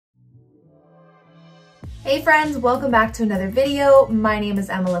Hey friends, welcome back to another video. My name is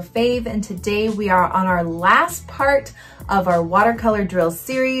Lefebvre and today we are on our last part of our watercolor drill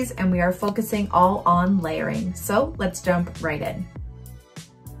series and we are focusing all on layering. So let's jump right in.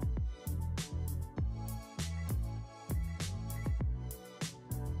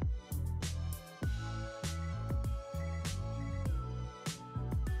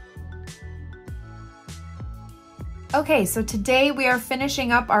 Okay, so today we are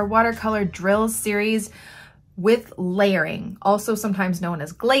finishing up our watercolor drills series with layering, also sometimes known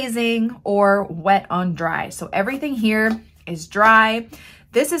as glazing or wet on dry. So everything here is dry.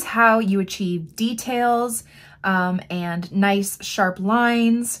 This is how you achieve details and nice sharp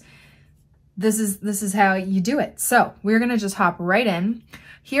lines. This is how you do it. So we're gonna just hop right in.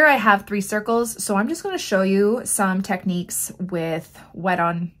 Here I have 3 circles, so I'm just gonna show you some techniques with wet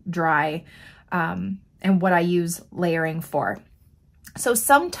on dry and what I use layering for. So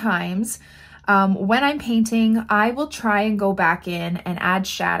sometimes when I'm painting, I will try and go back in and add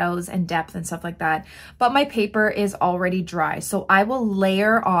shadows and depth and stuff like that, but my paper is already dry. So I will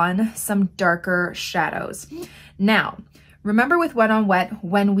layer on some darker shadows. Now, remember with wet on wet,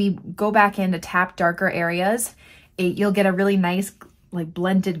 when we go back in to tap darker areas, you'll get a really nice like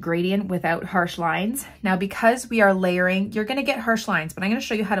blended gradient without harsh lines. Now, because we are layering, you're gonna get harsh lines, but I'm gonna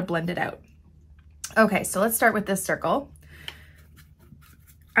show you how to blend it out. Okay, so let's start with this circle.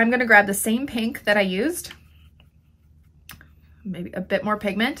 I'm gonna grab the same pink that I used, maybe a bit more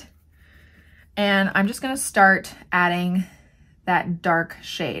pigment, and I'm just gonna start adding that dark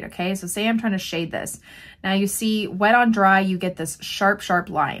shade, okay? So say I'm trying to shade this. Now you see wet on dry, you get this sharp, sharp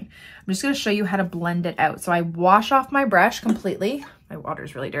line. I'm just gonna show you how to blend it out. So I wash off my brush completely. My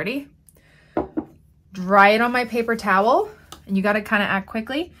water's really dirty. Dry it on my paper towel, and you gotta kinda act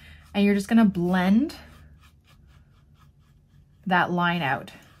quickly. And you're just gonna blend that line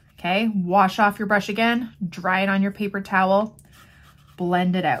out, okay? Wash off your brush again, dry it on your paper towel,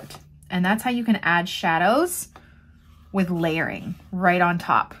 blend it out. And that's how you can add shadows with layering right on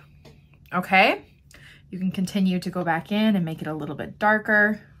top, okay? You can continue to go back in and make it a little bit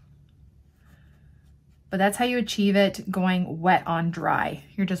darker, but that's how you achieve it going wet on dry.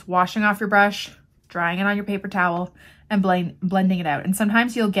 You're just washing off your brush, drying it on your paper towel, and blending it out. And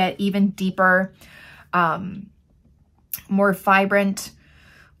sometimes you'll get even deeper, more vibrant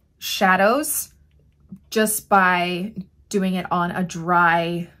shadows just by doing it on a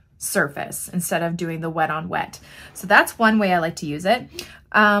dry surface instead of doing the wet on wet. So that's one way I like to use it.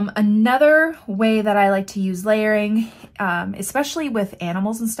 Another way that I like to use layering, especially with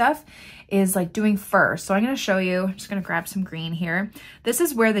animals and stuff, is like doing fur. So I'm gonna show you, I'm just gonna grab some green here. This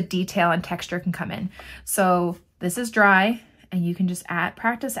is where the detail and texture can come in. So this is dry, and you can just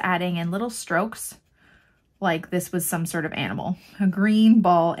practice adding in little strokes like this was some sort of animal, a green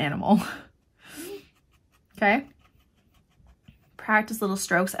ball animal. Okay, practice little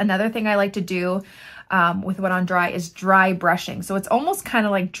strokes. Another thing I like to do with wet on dry is dry brushing. So it's almost kind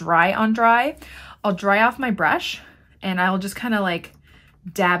of like dry on dry. I'll dry off my brush and I'll just kind of like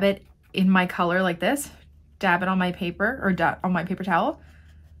dab it in my color like this, dab it on my paper or on my paper towel,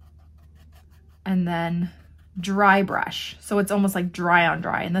 and then dry brush. So it's almost like dry on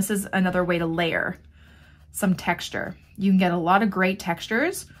dry. And this is another way to layer some texture. You can get a lot of great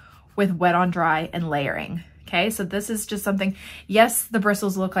textures with wet on dry and layering. Okay, so this is just something, yes, the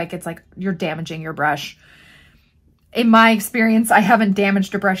bristles look like it's like you're damaging your brush. In my experience, I haven't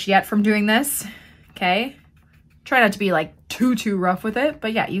damaged a brush yet from doing this. Okay, try not to be like too rough with it,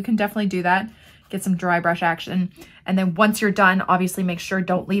 but yeah, you can definitely do that. Get some dry brush action. And then once you're done, obviously make sure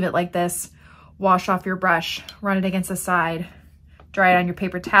don't leave it like this. Wash off your brush, run it against the side, dry it on your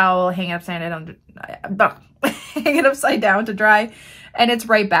paper towel, hang it upside down to dry, and it's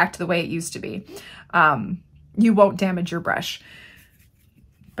right back to the way it used to be. You won't damage your brush.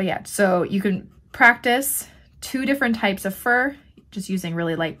 But yeah, so you can practice 2 different types of fur, just using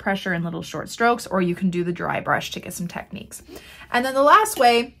really light pressure and little short strokes, or you can do the dry brush to get some techniques. And then the last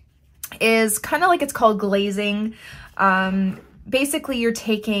way is kind of like it's called glazing. Basically, you're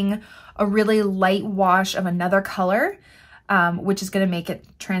taking a really light wash of another color, which is going to make it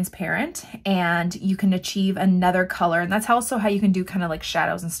transparent, and you can achieve another color. And that's also how you can do kind of like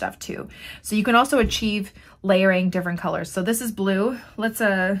shadows and stuff too. So you can also achieve layering different colors. So this is blue. Let's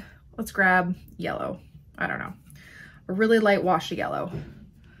grab yellow. I don't know, a really light wash of yellow.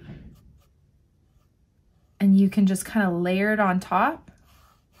 And you can just kind of layer it on top,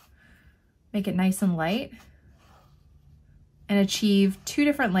 make it nice and light, and achieve 2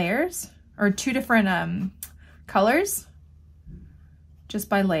 different layers or 2 different colors just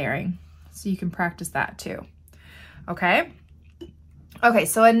by layering. So you can practice that too. Okay. Okay,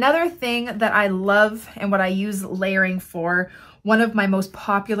 so another thing that I love and what I use layering for, one of my most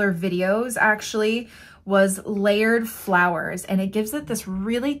popular videos actually, was layered flowers, and it gives it this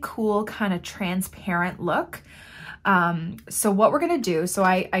really cool kind of transparent look. So what we're gonna do, so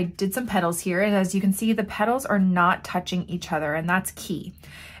I did some petals here, and as you can see, the petals are not touching each other, and that's key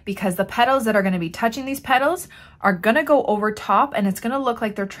because the petals that are gonna be touching these petals are gonna go over top, and it's gonna look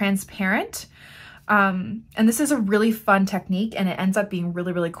like they're transparent. And this is a really fun technique, and it ends up being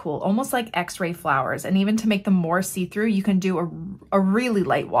really, really cool, almost like X-ray flowers. And even to make them more see-through, you can do a really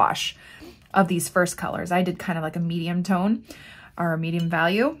light wash of these first colors. I did kind of like a medium tone or a medium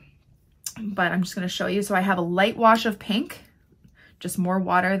value, but I'm just going to show you. So I have a light wash of pink, just more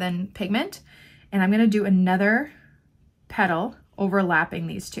water than pigment. And I'm going to do another petal overlapping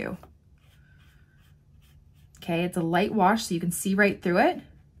these two. Okay, it's a light wash so you can see right through it,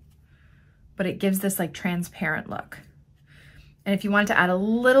 but it gives this like transparent look. And if you want to add a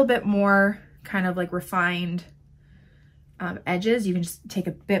little bit more kind of like refined edges, you can just take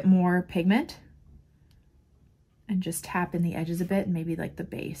a bit more pigment and just tap in the edges a bit, and maybe like the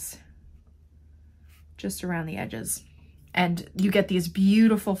base, just around the edges. And you get these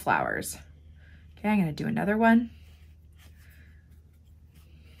beautiful flowers. Okay, I'm gonna do another one.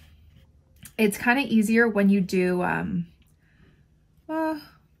 It's kind of easier when you do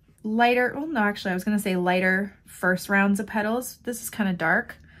lighter, well, no, actually I was gonna say lighter first rounds of petals. This is kind of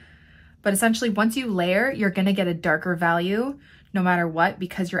dark, but essentially once you layer, you're gonna get a darker value no matter what,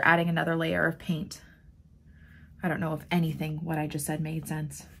 because you're adding another layer of paint. I don't know if anything what I just said made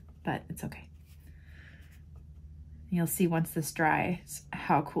sense, but it's okay. You'll see once this dries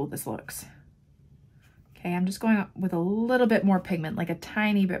how cool this looks. Okay, I'm just going up with a little bit more pigment, like a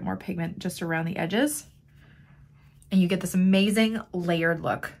tiny bit more pigment just around the edges, and you get this amazing layered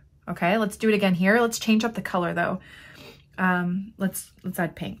look. Okay, let's do it again here. Let's change up the color though. Let's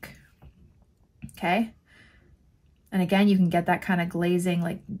add pink. Okay, and again, you can get that kind of glazing,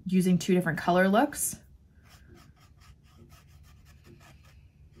 like using two different color looks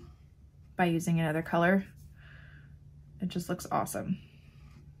by using another color. It just looks awesome.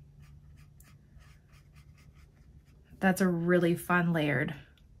 That's a really fun layered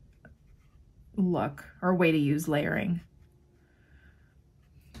look or way to use layering.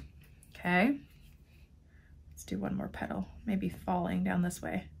 Okay, let's do one more petal, maybe falling down this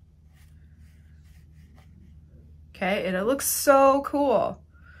way. Okay, and it looks so cool.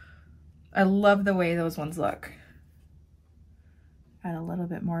 I love the way those ones look. Add a little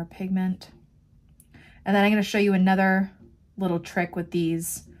bit more pigment. And then I'm going to show you another little trick with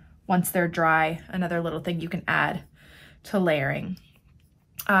these once they're dry, another little thing you can add to layering.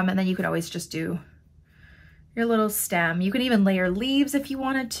 And then you could always just do your little stem. You could even layer leaves if you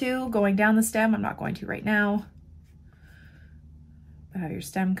wanted to, going down the stem. I'm not going to right now. But have your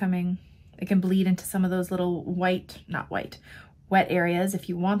stem coming. It can bleed into some of those little wet areas if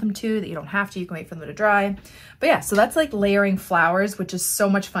you want them to, that you don't have to, you can wait for them to dry. But yeah, so that's like layering flowers, which is so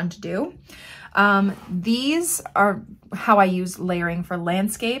much fun to do. These are how I use layering for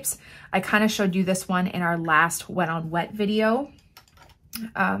landscapes. I kind of showed you this one in our last wet on wet video,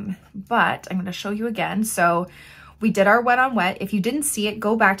 but I'm going to show you again. So we did our wet on wet. If you didn't see it,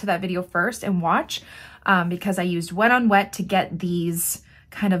 go back to that video first and watch, because I used wet on wet to get these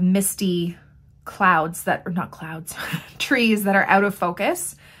kind of misty clouds that are not clouds, trees that are out of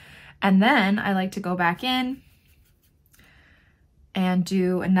focus. And then I like to go back in and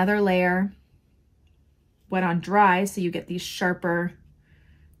do another layer wet on dry, so you get these sharper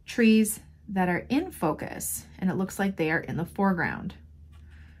trees that are in focus, and it looks like they are in the foreground.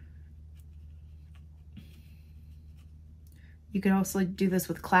 You could also do this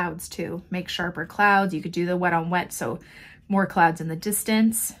with clouds too, make sharper clouds. You could do the wet on wet, so more clouds in the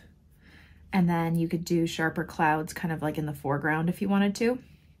distance, and then you could do sharper clouds kind of like in the foreground if you wanted to.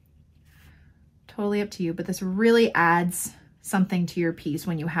 Totally up to you, but this really adds something to your piece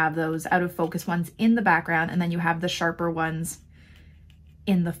when you have those out of focus ones in the background, and then you have the sharper ones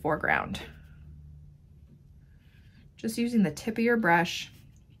in the foreground. Just using the tip of your brush.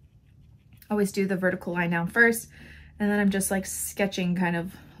 Always do the vertical line down first, and then I'm just like sketching kind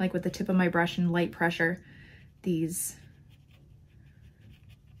of like with the tip of my brush and light pressure, these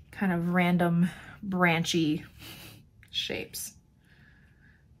kind of random branchy shapes.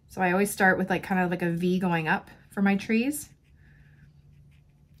 So I always start with like kind of like a V going up for my trees,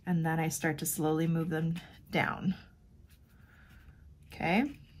 and then I start to slowly move them down. Okay.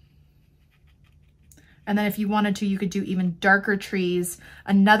 And then if you wanted to, you could do even darker trees,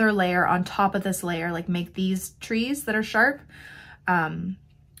 another layer on top of this layer, like make these trees that are sharp,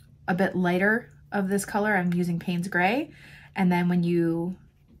 a bit lighter of this color. I'm using Payne's Gray. And then when you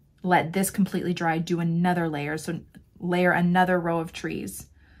let this completely dry, do another layer. So layer another row of trees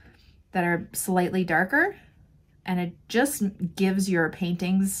that are slightly darker, and it just gives your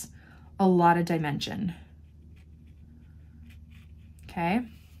paintings a lot of dimension. Okay.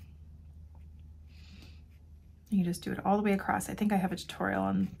 You just do it all the way across. I think I have a tutorial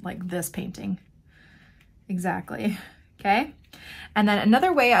on like this painting. Exactly. Okay. And then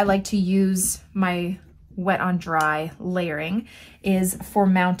another way I like to use my wet on dry layering is for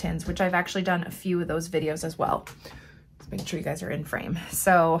mountains, which I've actually done a few of those videos as well. Just making sure you guys are in frame.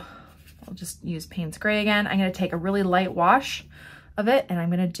 So I'll just use Payne's Gray again. I'm going to take a really light wash of it, and I'm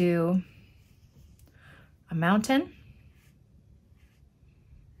going to do a mountain.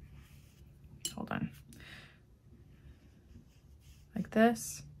 Hold on. Like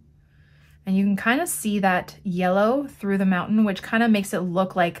this. And you can kind of see that yellow through the mountain, which kind of makes it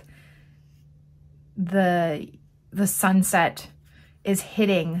look like the sunset is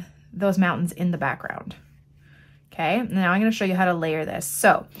hitting those mountains in the background. Okay, now I'm going to show you how to layer this.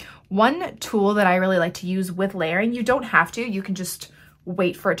 So one tool that I really like to use with layering, you don't have to, you can just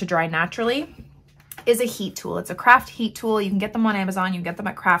wait for it to dry naturally, is a heat tool. It's a craft heat tool. You can get them on Amazon, you can get them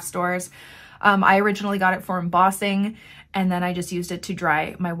at craft stores. I originally got it for embossing, and then I just used it to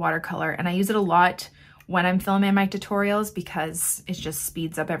dry my watercolor. And I use it a lot when I'm filming my tutorials because it just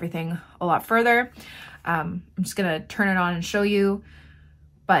speeds up everything a lot further. I'm just gonna turn it on and show you,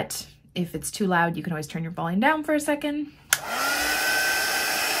 but if it's too loud, you can always turn your volume down for a second.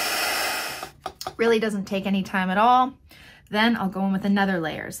 Really doesn't take any time at all. Then I'll go in with another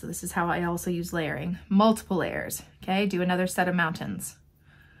layer. So this is how I also use layering, multiple layers. Okay, do another set of mountains.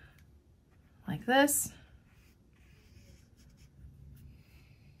 Like this.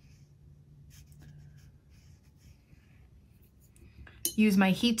 Use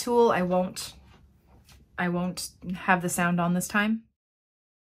my heat tool. I won't have the sound on this time.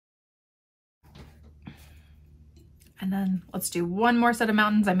 And then let's do one more set of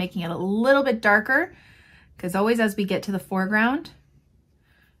mountains. I'm making it a little bit darker because always as we get to the foreground,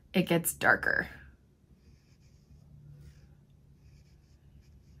 it gets darker.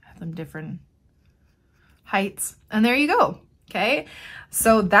 Have them different heights. And there you go. Okay.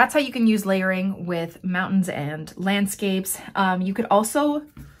 So that's how you can use layering with mountains and landscapes. You could also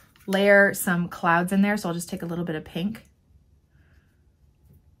layer some clouds in there. So I'll just take a little bit of pink,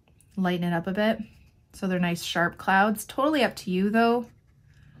 lighten it up a bit. So they're nice sharp clouds. Totally up to you though.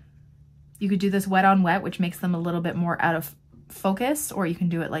 You could do this wet on wet, which makes them a little bit more out of focus, or you can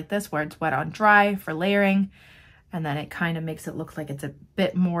do it like this where it's wet on dry for layering. And then it kind of makes it look like it's a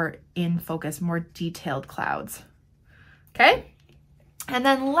bit more in focus, more detailed clouds. Okay. And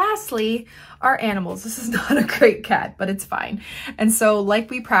then lastly, our animals. This is not a great cat, but it's fine. And so like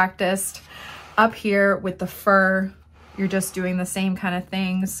we practiced up here with the fur, you're just doing the same kind of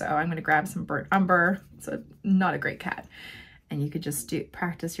thing. So I'm going to grab some burnt umber. It's not a great cat. And you could just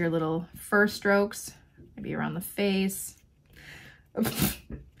practice your little fur strokes, maybe around the face.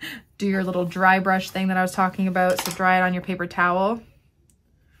 Do your little dry brush thing that I was talking about. So dry it on your paper towel.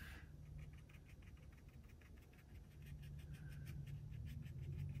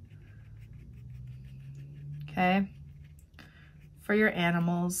 Okay. For your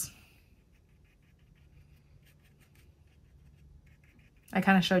animals. I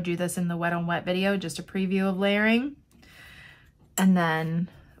kind of showed you this in the wet on wet video, just a preview of layering. And then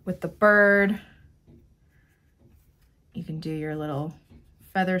with the bird, you can do your little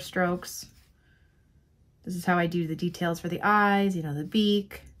feather strokes. This is how I do the details for the eyes, you know, the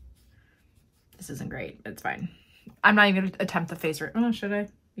beak. This isn't great, it's fine. I'm not even gonna attempt the face. Oh, should I?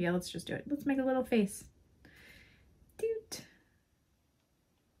 Yeah, let's just do it. Let's make a little face. Doot.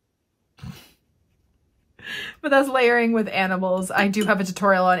 But that's layering with animals. I do have a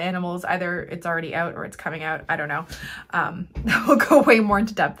tutorial on animals. Either it's already out or it's coming out. I don't know. We'll go way more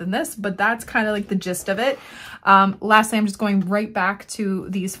into depth than this, but that's kind of like the gist of it. Lastly, I'm just going right back to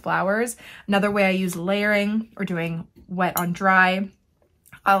these flowers. Another way I use layering or doing wet on dry,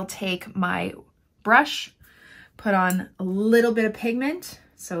 I'll take my brush, put on a little bit of pigment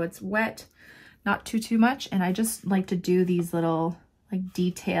so it's wet, not too much, and I just like to do these little like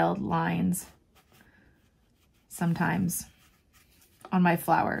detailed lines sometimes on my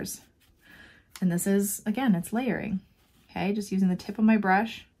flowers. And this is, again, it's layering. Okay, just using the tip of my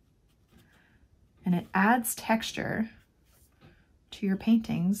brush, and it adds texture to your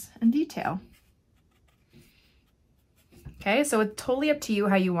paintings and detail. Okay, so it's totally up to you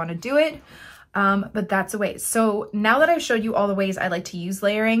how you want to do it, but that's a way. So now that I've showed you all the ways I like to use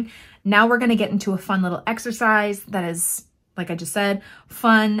layering, now we're going to get into a fun little exercise that is, like I just said,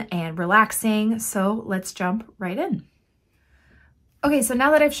 fun and relaxing. So let's jump right in. Okay, so now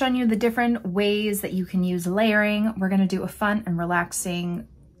that I've shown you the different ways that you can use layering, we're gonna do a fun and relaxing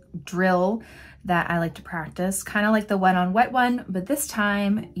drill that I like to practice, kind of like the wet on wet one, but this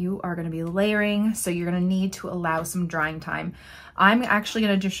time you are gonna be layering, so you're gonna need to allow some drying time. I'm actually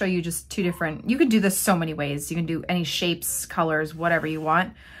gonna just show you just two different, you can do this so many ways. You can do any shapes, colors, whatever you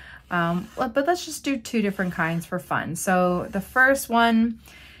want. But let's just do two different kinds for fun. So the first one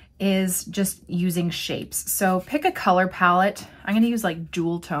is just using shapes. So pick a color palette. I'm gonna use like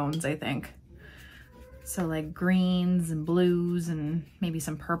jewel tones, I think. So like greens and blues and maybe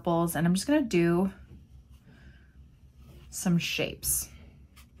some purples. And I'm just gonna do some shapes.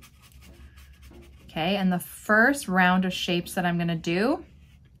 Okay, and the first round of shapes that I'm gonna do,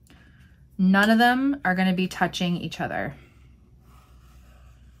 none of them are gonna be touching each other.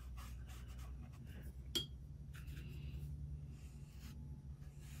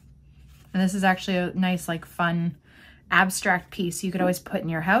 And this is actually a nice, like, fun, abstract piece you could always put in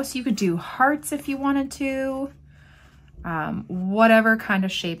your house. You could do hearts if you wanted to, whatever kind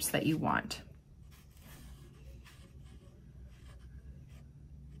of shapes that you want.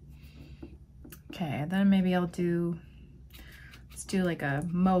 Okay, then maybe let's do like a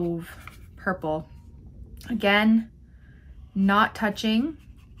mauve purple. Again, not touching,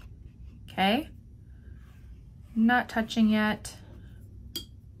 okay? Not touching yet.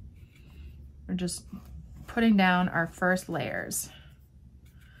 We're just putting down our first layers.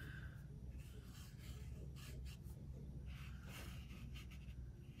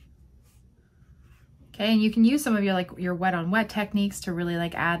 Okay, and you can use some of your wet on wet techniques to really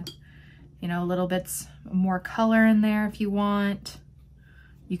like add, you know, little bits more color in there if you want.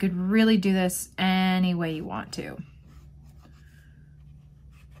 You could really do this any way you want to.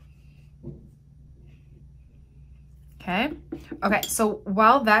 Okay, so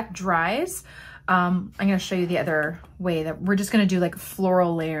while that dries, I'm gonna show you the other way that we're just gonna do like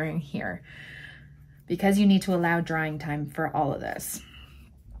floral layering here because you need to allow drying time for all of this.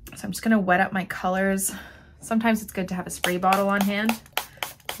 So I'm just gonna wet up my colors. Sometimes it's good to have a spray bottle on hand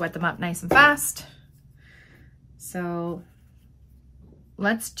to wet them up nice and fast. So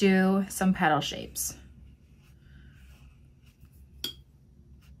let's do some petal shapes.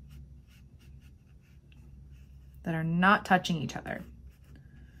 That are not touching each other.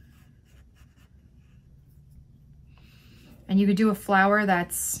 And you could do a flower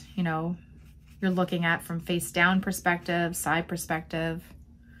that's, you know, you're looking at from face down perspective, side perspective,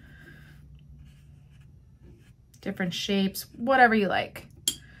 different shapes, whatever you like.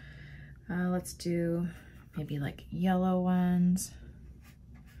 Let's do maybe like yellow ones.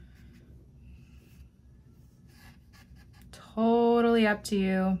 Totally up to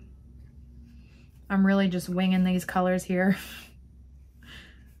you. I'm really just winging these colors here.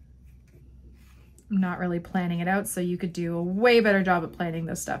 I'm not really planning it out, so you could do a way better job at planning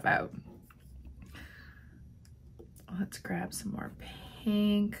this stuff out. Let's grab some more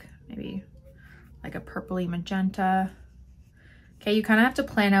pink, maybe like a purpley magenta. Okay, you kind of have to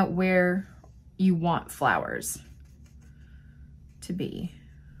plan out where you want flowers to be.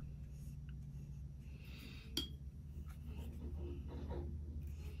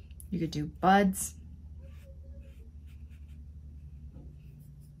 You could do buds.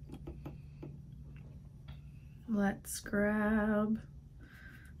 Let's grab,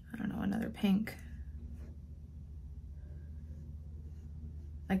 I don't know, another pink.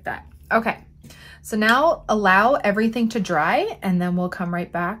 Like that. Okay, so now allow everything to dry and then we'll come right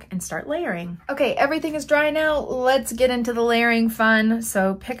back and start layering. Okay, everything is dry now. Let's get into the layering fun.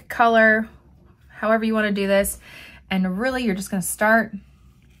 So pick a color, however you want to do this. And really you're just gonna start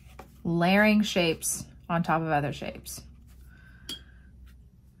layering shapes on top of other shapes.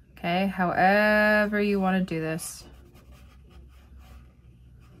 Okay, however you want to do this.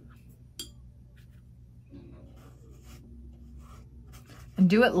 And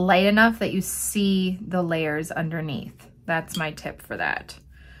do it light enough that you see the layers underneath. That's my tip for that.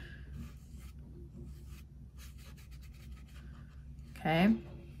 Okay.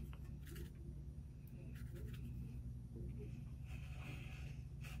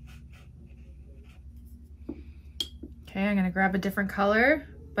 Okay, I'm gonna grab a different color,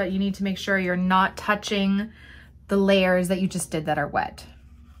 but you need to make sure you're not touching the layers that you just did that are wet.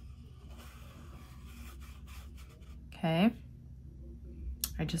 Okay.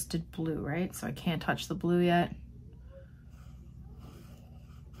 I just did blue, right? So I can't touch the blue yet.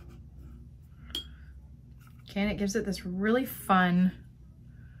 Okay, and it gives it this really fun,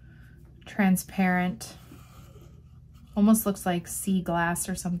 transparent, almost looks like sea glass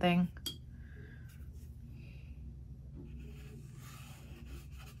or something.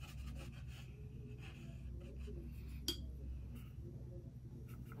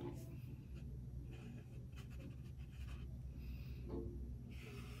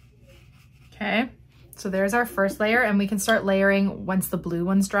 So there's our first layer, and we can start layering once the blue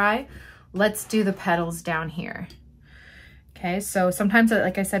one's dry. Let's do the petals down here. Okay, so sometimes,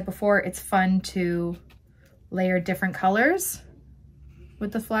 like I said before, it's fun to layer different colors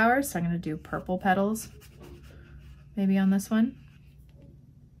with the flowers. So I'm gonna do purple petals, maybe on this one.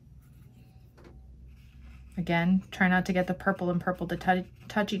 Again, try not to get the purple and purple to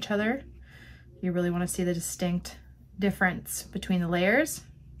touch each other. You really wanna see the distinct difference between the layers.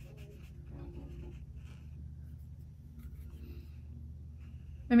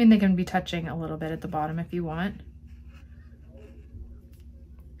 I mean, they can be touching a little bit at the bottom if you want.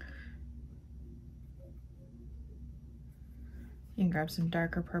 You can grab some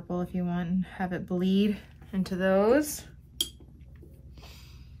darker purple if you want and have it bleed into those.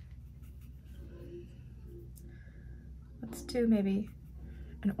 Let's do maybe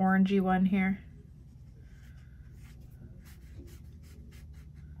an orangey one here.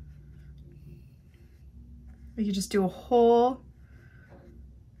 We could just do a whole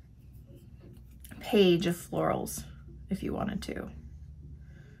page of florals if you wanted to.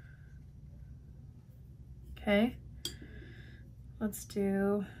 Okay, let's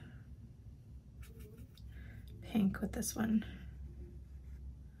do pink with this one.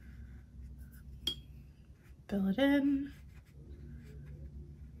 Fill it in.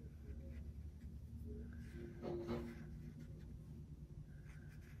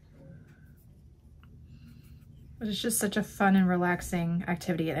 But it's just such a fun and relaxing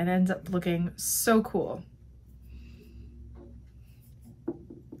activity, and it ends up looking so cool.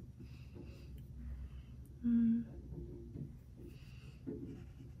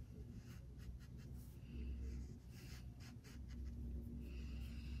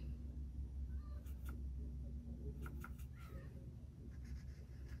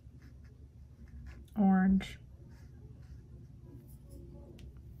 Orange.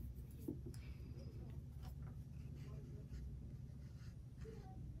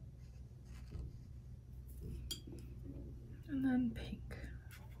 And then pink.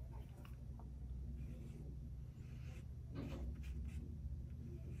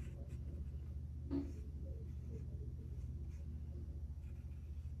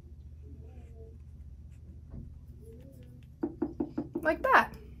 Like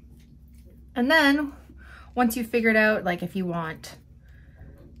that. And then once you figured out, like if you want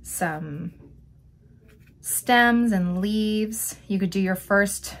some stems and leaves, you could do your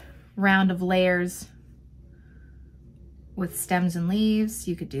first round of layers with stems and leaves.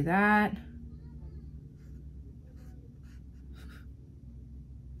 You could do that.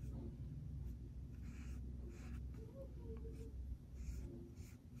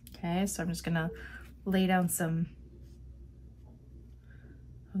 Okay, so I'm just gonna lay down some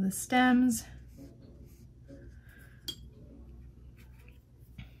of the stems.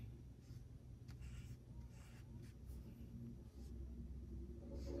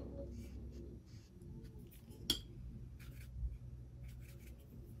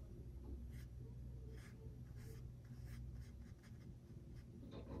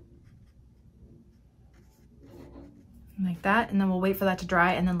 Like that, and then we'll wait for that to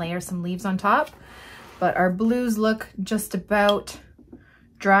dry and then layer some leaves on top. But our blues look just about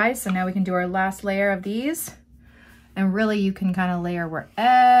dry, so now we can do our last layer of these, and really you can kind of layer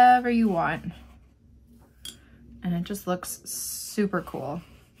wherever you want, and it just looks super cool.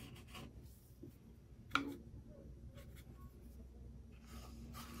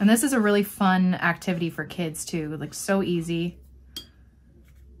 And this is a really fun activity for kids too, like so easy,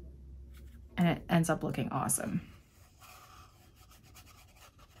 and it ends up looking awesome.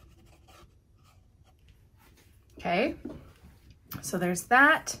 Okay, so there's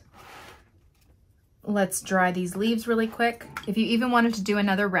that. Let's dry these leaves really quick. If you even wanted to do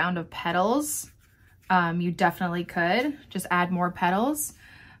another round of petals, you definitely could. Just add more petals.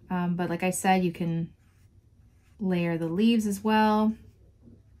 But like I said, you can layer the leaves as well.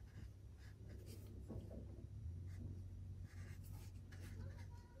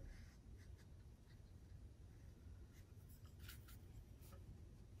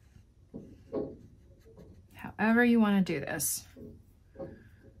 However you want to do this.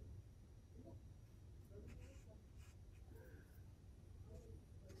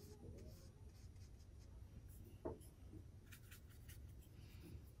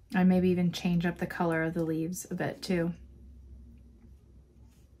 And maybe even change up the color of the leaves a bit too.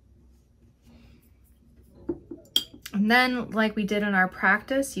 And then, like we did in our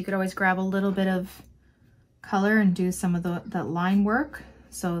practice, you could always grab a little bit of color and do some of the line work.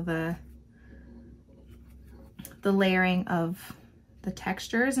 So the layering of the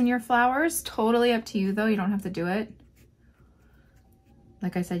textures in your flowers. Totally up to you though, you don't have to do it.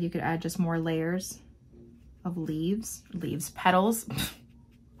 Like I said, you could add just more layers of leaves, petals.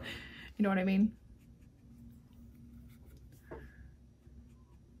 You know what I mean?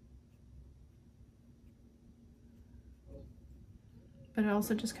 But it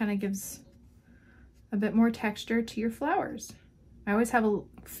also just kind of gives a bit more texture to your flowers. I always have a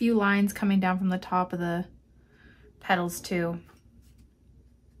few lines coming down from the top of the petals too.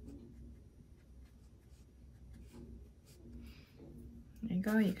 There you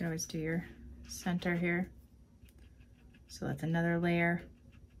go. You can always do your center here. So that's another layer.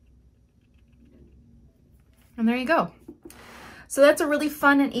 And there you go. So that's a really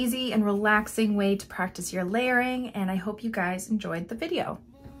fun and easy and relaxing way to practice your layering, and I hope you guys enjoyed the video.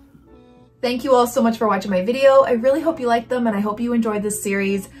 Thank you all so much for watching my video. I really hope you liked them, and I hope you enjoyed this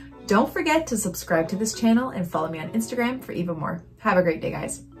series. Don't forget to subscribe to this channel and follow me on Instagram for even more. Have a great day,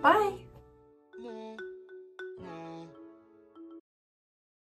 guys. Bye.